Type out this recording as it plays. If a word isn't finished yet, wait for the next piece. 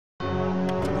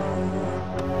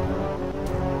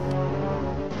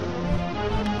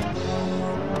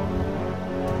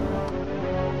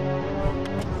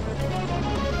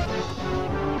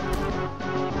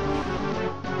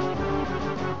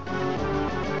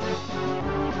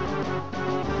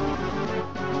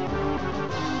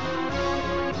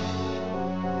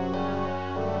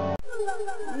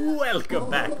Welcome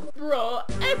back, bro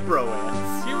and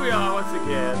broettes. Here we are once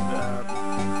again,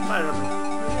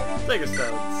 Sega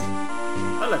Stones.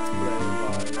 Let's play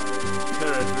what I'm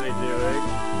currently doing.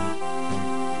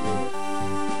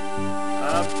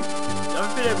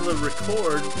 I've been able to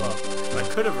record, well, I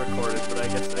could have recorded, but I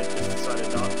guess I just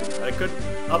decided not to. I couldn't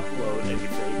upload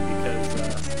anything because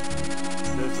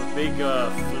there's a big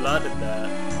flood in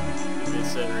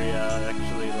this area.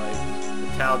 Actually, like, the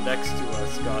town next to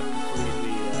us got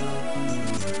completely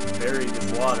buried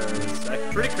in water.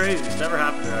 It's pretty crazy. It's never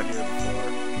happened around here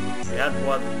before. We had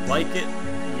one like it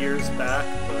years back,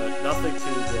 but nothing to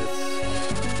this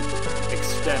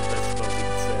extent, I suppose you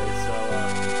could say. So,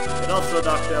 it also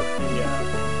knocked out the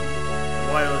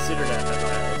wireless internet at my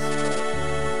house.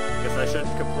 I guess I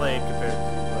shouldn't complain compared to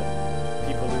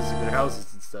like, people losing their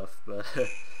houses and stuff, but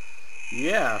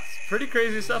yeah, it's pretty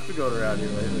crazy stuff been going around here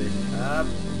lately.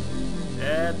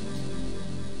 And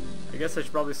I guess I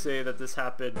should probably say that this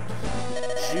happened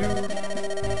June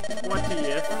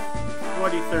 20th,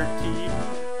 2013,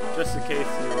 just in case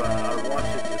you are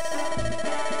watching this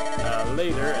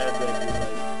later and then you're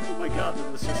like, oh my god, did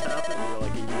this just happen? You're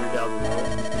like a year down the road.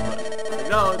 But like,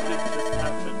 no, it didn't just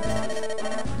happen.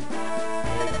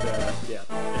 Yeah,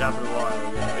 it happened a while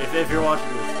ago. If you're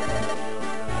watching this,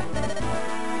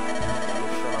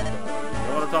 you'll shut up. You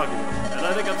know what I'm talking about. And I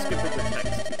think I'm skipping the text.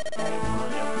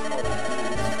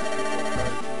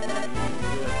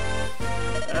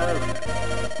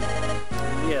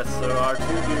 Yes, so our two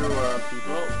new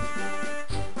people.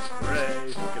 Hooray,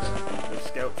 gonna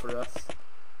scout for us.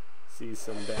 See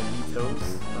some banditos.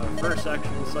 Our first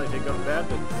actual sighting of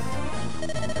bandits.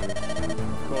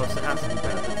 Of course, it has to be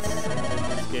bandits in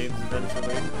these games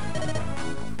eventually.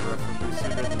 Preferably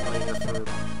sooner than later for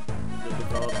the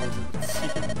developers of the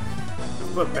scene.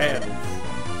 Let's put bandits.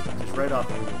 Just right off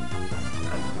the roof.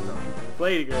 I don't know.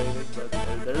 Playing or anything, but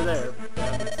they're there.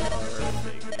 Bandits are a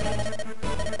thing.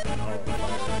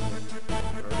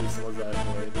 Was that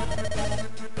played.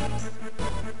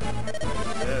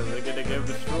 Yeah, they're gonna go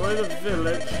destroy the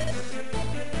village.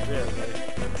 There it goes.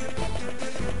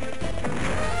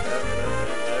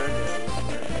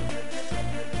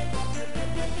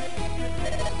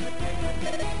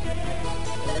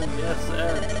 And yes,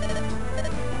 and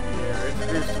we're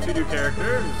introduced to two new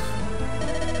characters.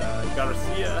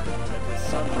 Garcia and his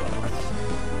son Ross.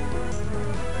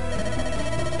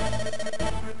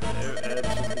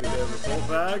 Pull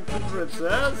back to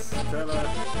Princess. Kinda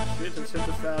shit has hit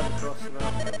the fan across the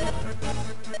mountain.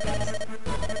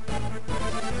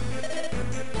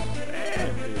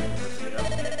 Bandits, yep.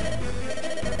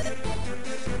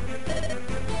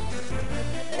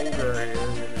 Older here.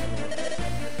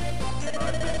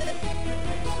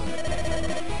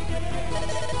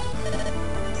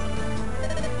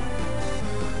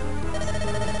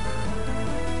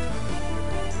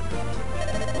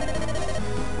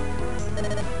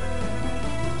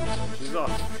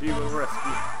 She will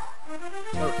rescue.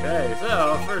 Okay, so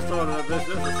first order of business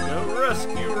is to go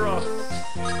rescue Ross.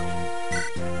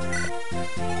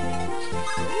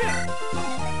 Yeah.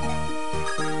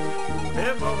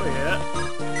 Him over here.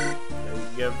 And you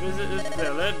go visit his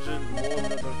village and warn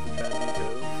them of the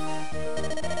banditos.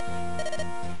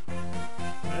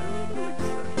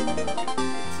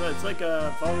 It's like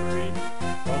a vulnerary.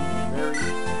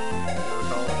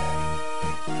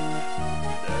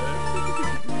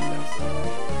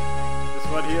 This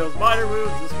one heals minor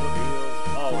wounds, this one heals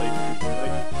all HP.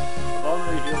 Like,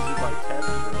 vulnerary heals you by 10,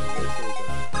 and there's basically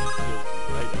just heals you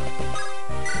right now.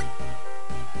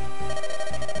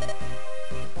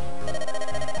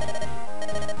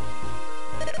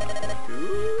 Yeah,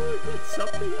 good, get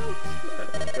something else.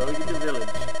 Going into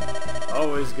village.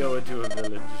 Always go into a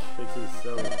village. It is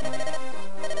so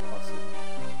awesome.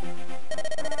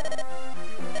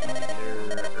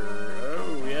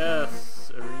 Oh, yes.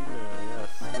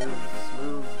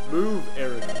 Move,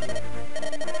 Eric.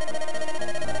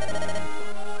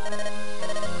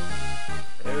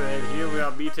 Alright, here we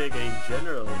are meeting a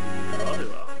general who rather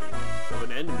army. So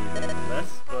an enemy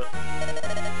nonetheless, but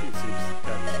she seems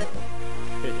kind of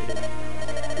chill.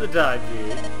 The dive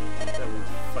that will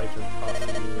fight her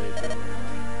possibly later.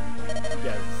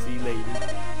 Yeah, see lady.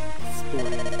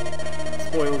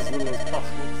 Spoil as little as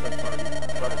possible, because I've already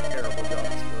done a terrible job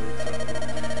of spoiling stuff.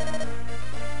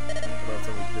 It's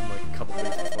only been like a couple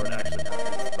days before it actually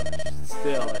happens, but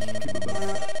still, I should keep it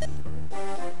going.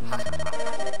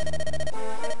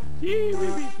 Yee,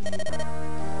 wee, wee.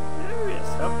 There he is.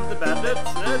 Help with the bandits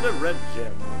and a red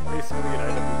gem. Basically, an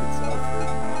item we can sell for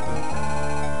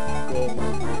gold.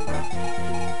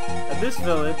 At this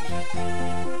village,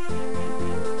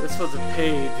 this was a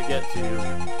pain to get to.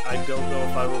 I don't know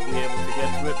if I will be able to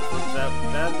get to it before the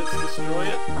bandits destroy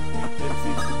it. It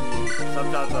seems to be,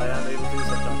 sometimes I am able to,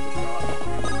 sometimes I'm not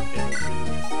able to.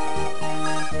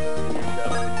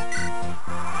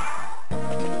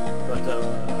 But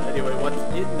anyway, what's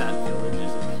in that village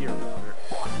is a pure water.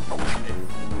 I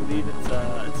believe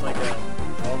it's like a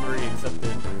armory, except that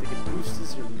I think it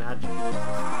boosts your magic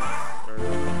resistance. Or,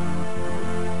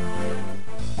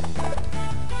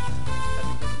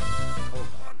 hold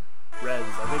on. Res,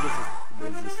 I think it's just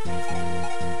resistance.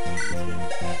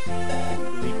 I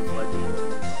believe it's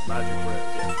magic res,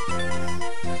 yes.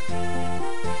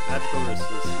 Magical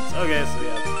resistance. Okay, so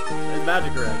yeah, it's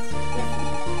magic res.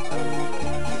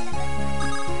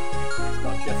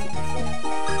 Stop guessing myself.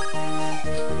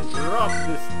 Drop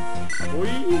this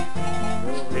boy! Go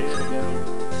over here again.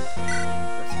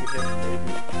 Rescue him,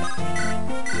 maybe.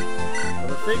 Now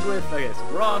the thing with, okay, so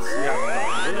Ross, we have to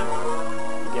him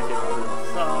to get him on the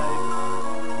side.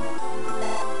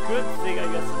 Good thing, I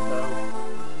guess, about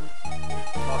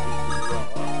talking to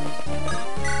Ross is,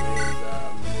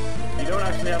 you don't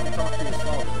actually have to talk to his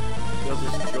father. He'll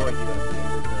just join you at the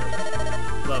end of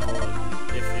the level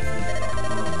if you talk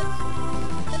to him.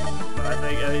 But I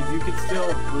think, you can still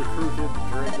recruit him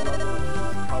during the level, which is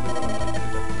probably what I might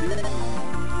end up doing.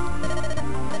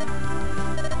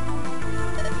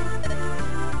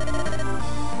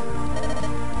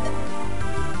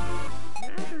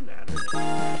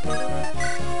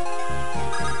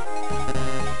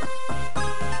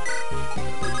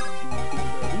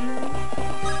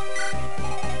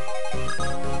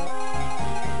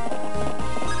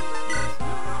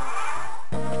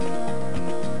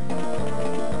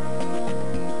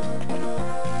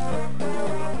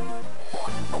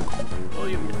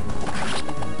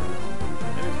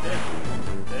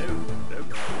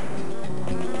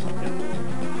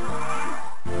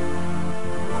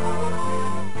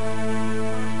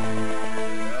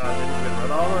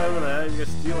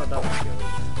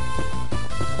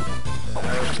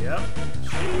 Yep.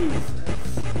 Jeez,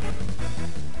 that's...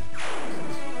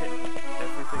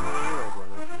 everything in the world,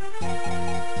 brother.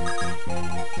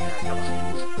 Yeah, come on.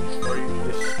 Before you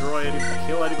destroy it,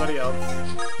 kill anybody else.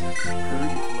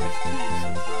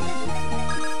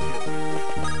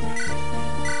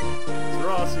 So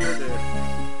Ross here to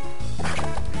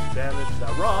damage.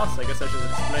 Now Ross, I guess I should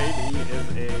explain,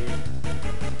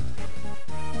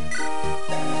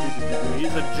 he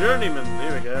is a journeyman.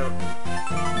 Here we go.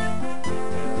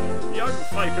 Young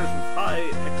fighters with high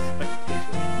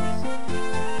expectations.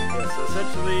 Yeah, so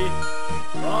essentially,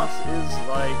 Ross is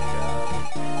like,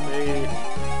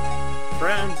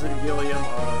 Franz and Gilliam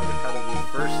are kind of the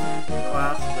first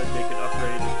class that they can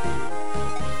upgrade into.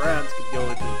 Franz could go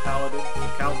into Paladin,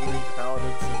 Cavalry to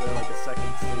Paladin, so they're like a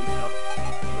second stage up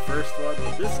from the first one.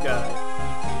 But this guy,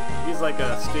 he's like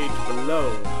a stage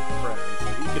below Franz, so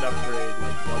he can upgrade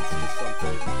like once to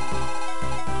something,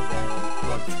 and then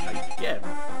once again.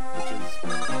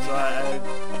 So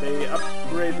they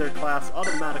upgrade their class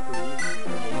automatically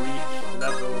when they reach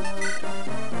level 10.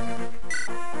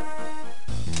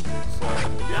 So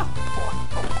yeah,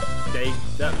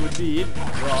 that would be it.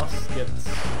 Ross gets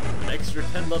an extra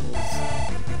 10 levels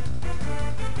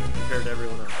compared to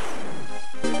everyone else.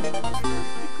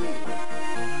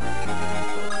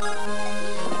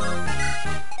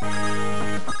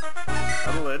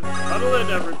 Huddle in,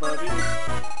 everybody.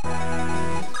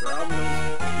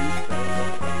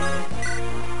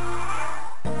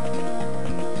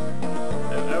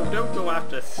 Don't go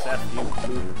after Seth, you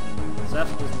boob.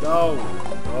 Seth just no.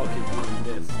 Oh, keep doing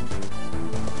this.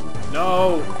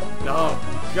 No! No!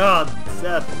 God,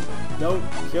 Seth! Don't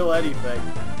kill anything.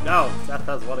 No! Seth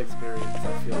has one experience.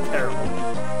 I feel terrible.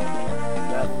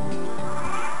 Seth.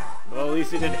 Well, at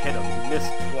least he didn't hit him. He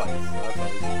missed twice. So that's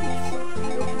always a good sign.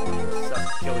 You don't want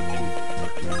Seth killing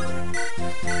anything.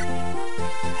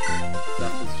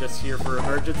 Seth is just here for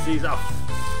emergencies. Oh!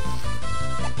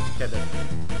 Okay,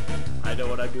 I know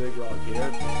what I'm doing wrong here.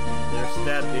 They're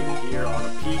standing here on a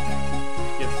peak,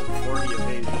 which gives them 40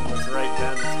 evasion. That's right,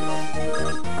 bandits can also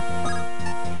do that.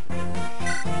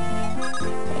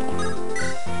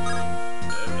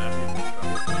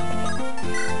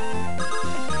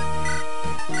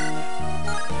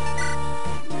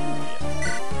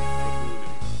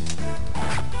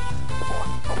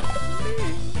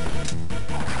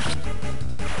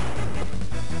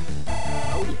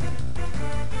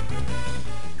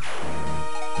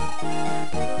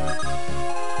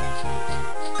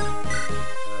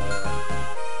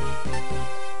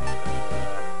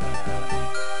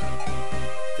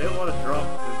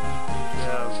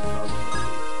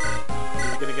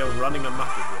 Running amok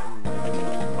again.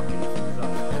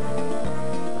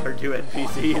 2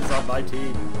 NPCs on my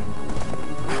team.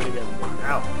 Do it again.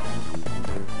 Ow.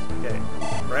 Okay.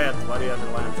 Brand, why do you have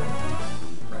your lance on?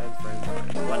 Brand.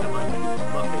 What am I doing?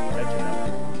 I'm not paying attention now.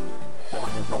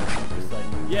 Just like,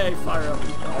 yay, fire up.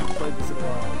 I've played this in a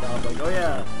while. Now I'm like, oh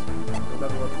yeah.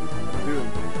 Remember what I'm doing.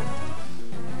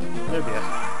 There we go.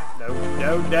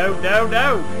 No.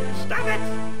 Stop it!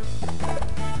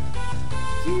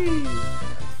 Jeez.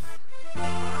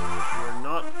 You're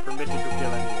not permitted to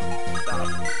kill anyone. Stop.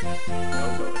 No,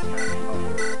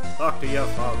 talk to your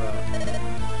father.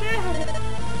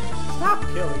 Stop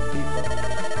killing people.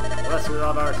 Unless you're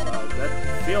on our side, then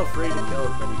feel free to kill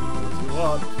as many people as you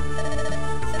want.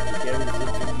 If it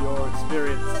goes into your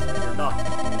experience, and you're not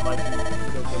likely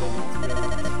to kill any experience.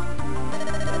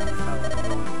 That's how it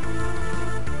goes.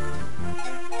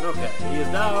 Okay, he is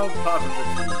now part of the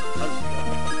team.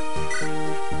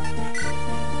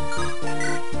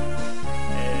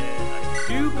 And I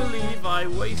do believe I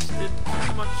wasted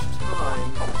too much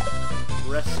time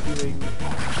rescuing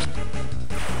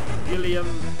Gilliam.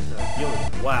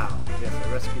 Wow. Yes, I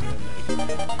rescued them.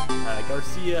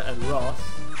 Garcia and Ross.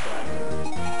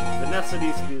 But Vanessa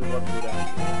needs to be the one to do that.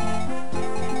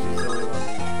 She's the only one who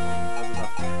has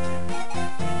enough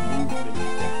movement to get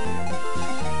there.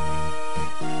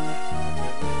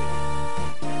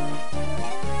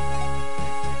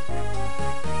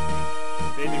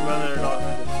 Debating whether or not to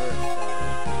the search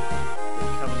fire. They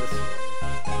come this way.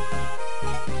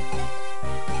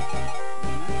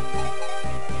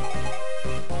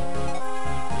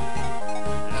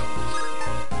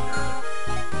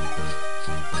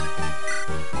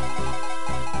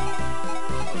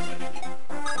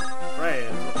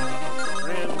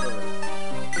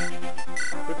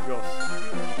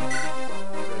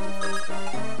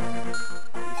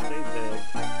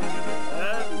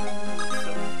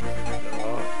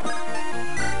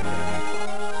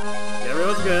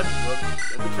 Good. Well,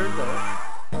 in the turn though.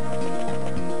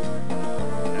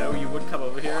 No, you would come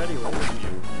over here anyway, wouldn't you?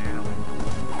 Now.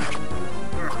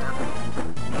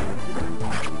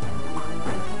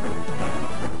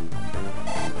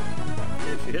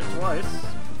 If you hit twice.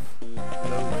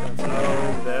 No chance. Oh,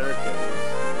 there it goes.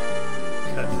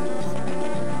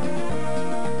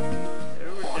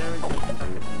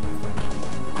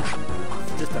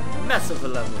 It's just a mess of a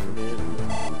level for me, isn't it?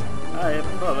 I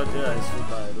apologize for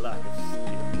my lack of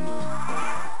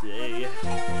today.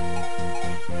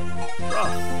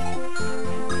 Ross!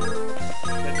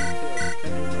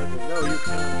 Can you murder? No, you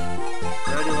can't. Is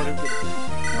there anyone who could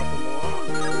help him along?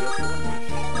 No, you have to watch.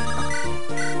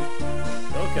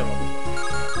 Don't kill him.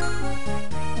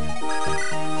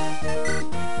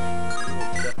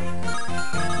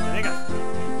 Hang on.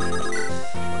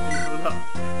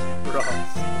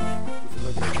 Ross.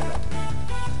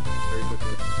 Very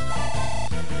quickly.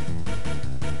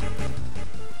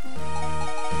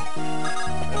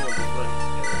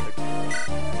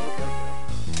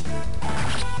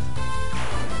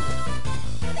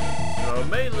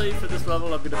 Mainly for this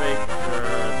level, I'm going to make sure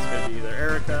it's going to be either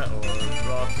Erica or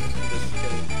Ross in this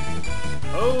case.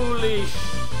 Holy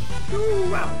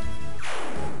shoo! Wow!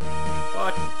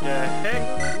 What the heck?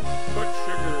 Put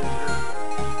sugar in there.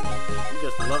 You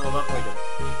just leveled up like a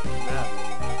madman.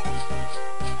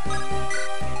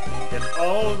 Get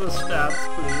all the stats,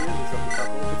 please, except a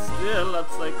couple, but still,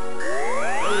 that's like...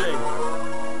 Holy!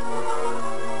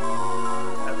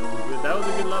 That was a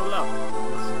good level up.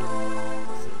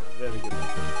 Very good.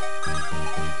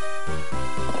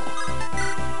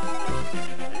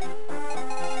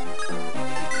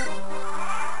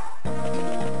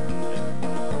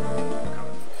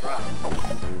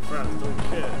 France don't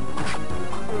care.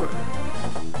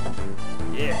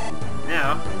 Yeah.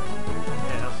 Now,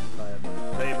 if I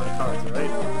play my cards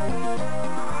right.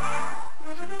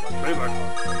 Play my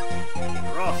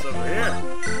cards. Ross over here.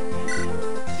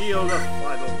 Deal the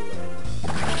final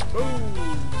blow. Boom!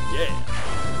 Yeah.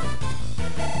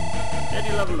 And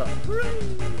he leveled up.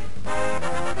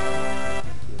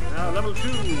 Now level 2.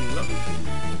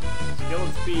 Skill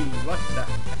and speed. What the?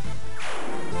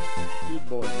 Speed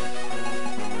boy.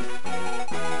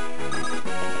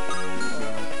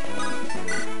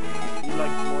 You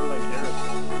like more like Eric.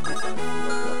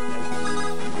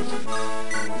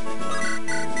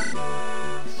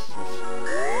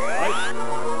 Right.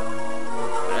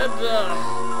 And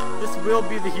this will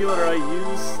be the healer I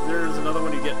use. There's another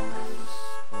one you get.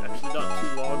 Not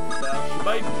too long for that. She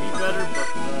might be better, but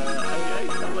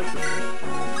I like this one.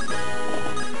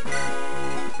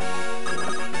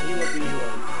 He will be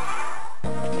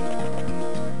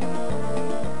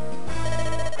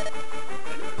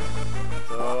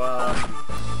So,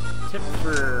 tip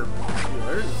for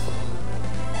healers,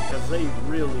 because they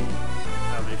really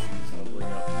have issues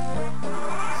leveling up.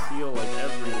 Just heal like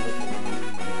every little wound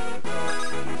across.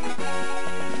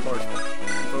 Of course,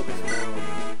 focus more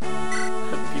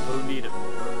on people who need it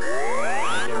more.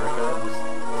 Like Erica just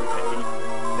took a 8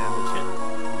 damage hit.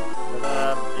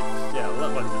 But it's, yeah,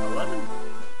 what is it, 11?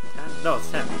 10? No, it's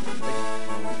 10. Like,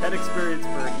 10 experience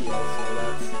per heal, so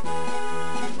that's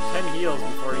 10 heals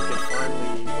before he can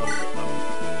finally level it up.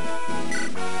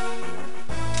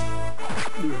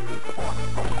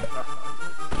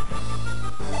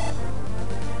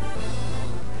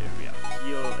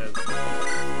 Heal as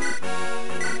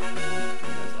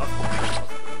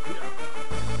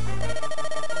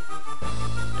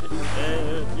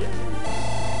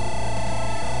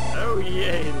oh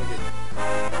yay, look at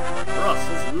Ross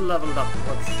has leveled up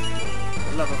once.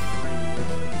 Level 3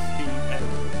 speed and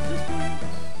resistance.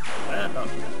 And up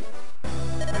now.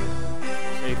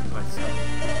 Save myself.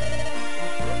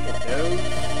 Look at those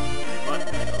mutton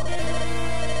chops.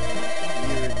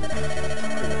 Weird.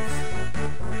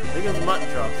 Think of the mutton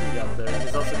chops he's got there.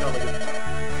 He's also got like a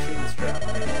chin strap.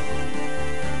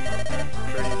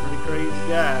 Pretty crazy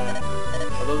guy.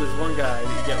 Although there's one guy that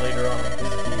you get later on. His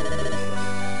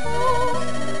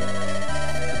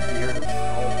beard is the beard of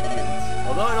all beards.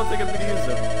 Although I don't think I'm going to use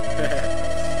him.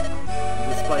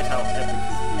 Despite how epic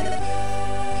his beard is.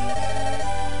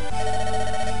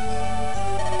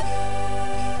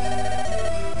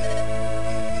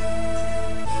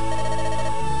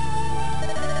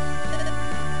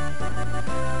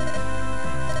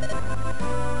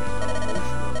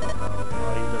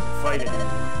 He doesn't fight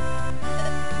anymore.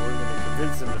 We're going to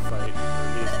convince him to fight.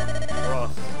 At least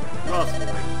Ross will.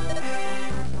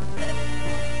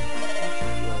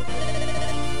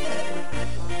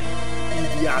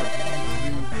 Yeah,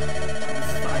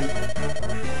 fight.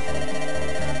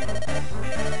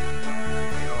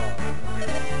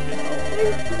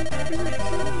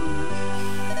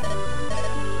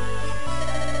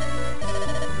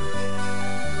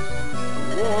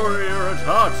 Warrior at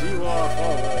heart, you are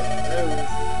fallen.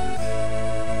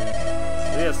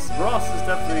 Yes, Ross is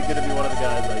definitely going to be one of the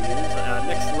guys I use.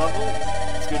 Next level,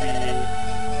 it's going to be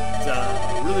a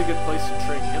really good place to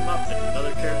train him up, and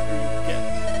another character you get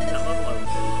in that level, I would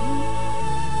say.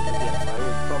 Yes, I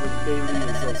would probably daily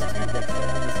use those two next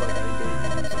level, just like I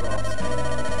daily use Ross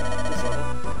this level.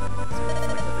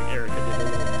 I think Erica did a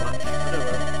little much.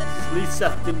 Whatever. At least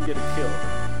Seth didn't get a kill.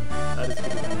 That is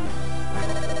going to be a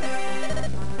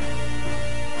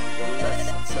little less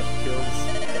Seth kills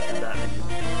after that.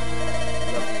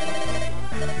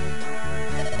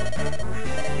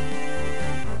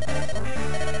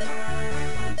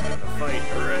 Fight,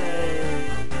 hooray!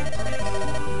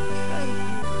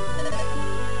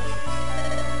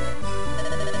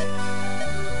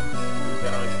 We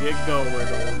gotta get going,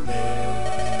 old man.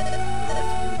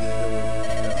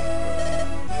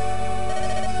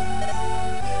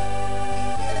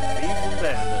 Thieves and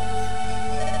bandits.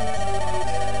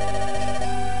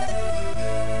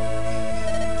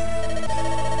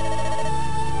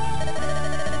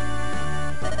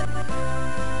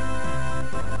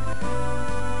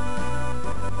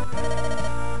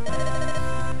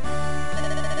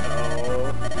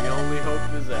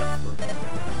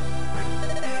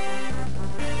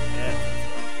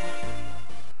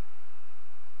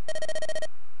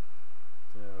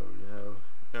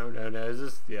 No, is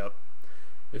this, yep.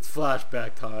 It's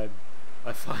flashback time.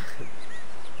 I find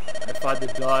the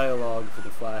dialogue for the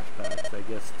flashbacks, I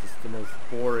guess, just the most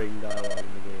boring dialogue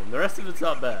in the game. The rest of it's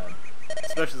not bad.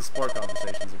 Especially the sport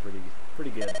conversations are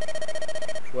pretty good.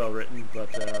 Well written, but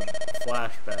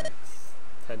flashbacks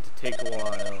tend to take a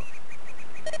while.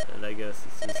 And I guess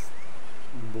it's just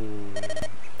boring.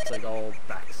 It's like all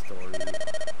backstory.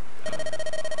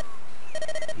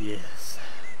 Yes.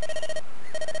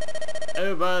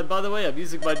 Oh, by the way, I'm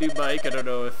using my new mic. I don't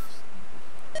know if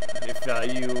you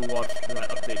watched my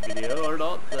update video or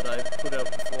not that I put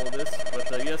out before this,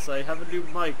 but yes, I have a new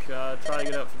mic, trying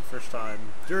it out for the first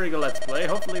time during a Let's Play.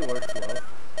 Hopefully it works well.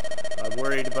 I'm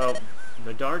worried about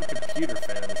my darn computer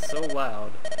fan. It's so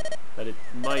loud that it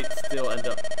might still end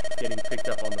up getting picked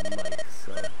up on the mic,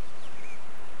 so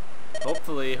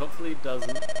hopefully it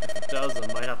doesn't. If it does, I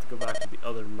might have to go back to the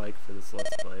other mic for this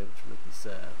Let's Play, which would make me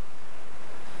sad.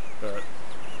 But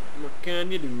what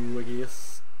can you do, I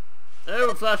guess?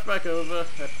 Oh, flashback over.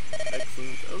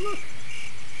 Excellent. Oh, look.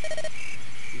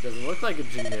 He doesn't look like a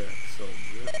generic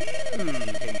soldier.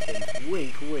 Hint, hint.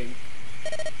 Wink, wink.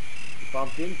 He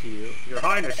bumped into you. Your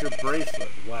Highness, your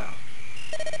bracelet. Wow.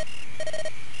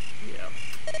 Yep.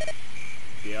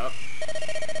 Yep.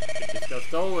 It just got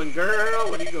stolen, girl.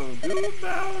 What are you gonna do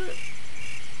about it?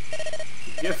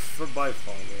 It's a gift from my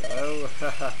father. Oh,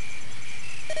 haha.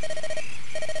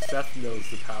 knows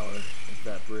the power of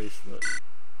that bracelet.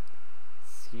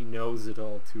 He knows it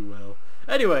all too well.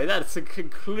 Anyway, that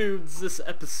concludes this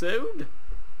episode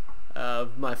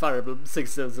of my Fire Emblem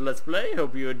Six Stones Let's Play.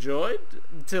 Hope you enjoyed.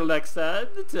 Until next time,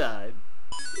 the time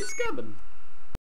is coming.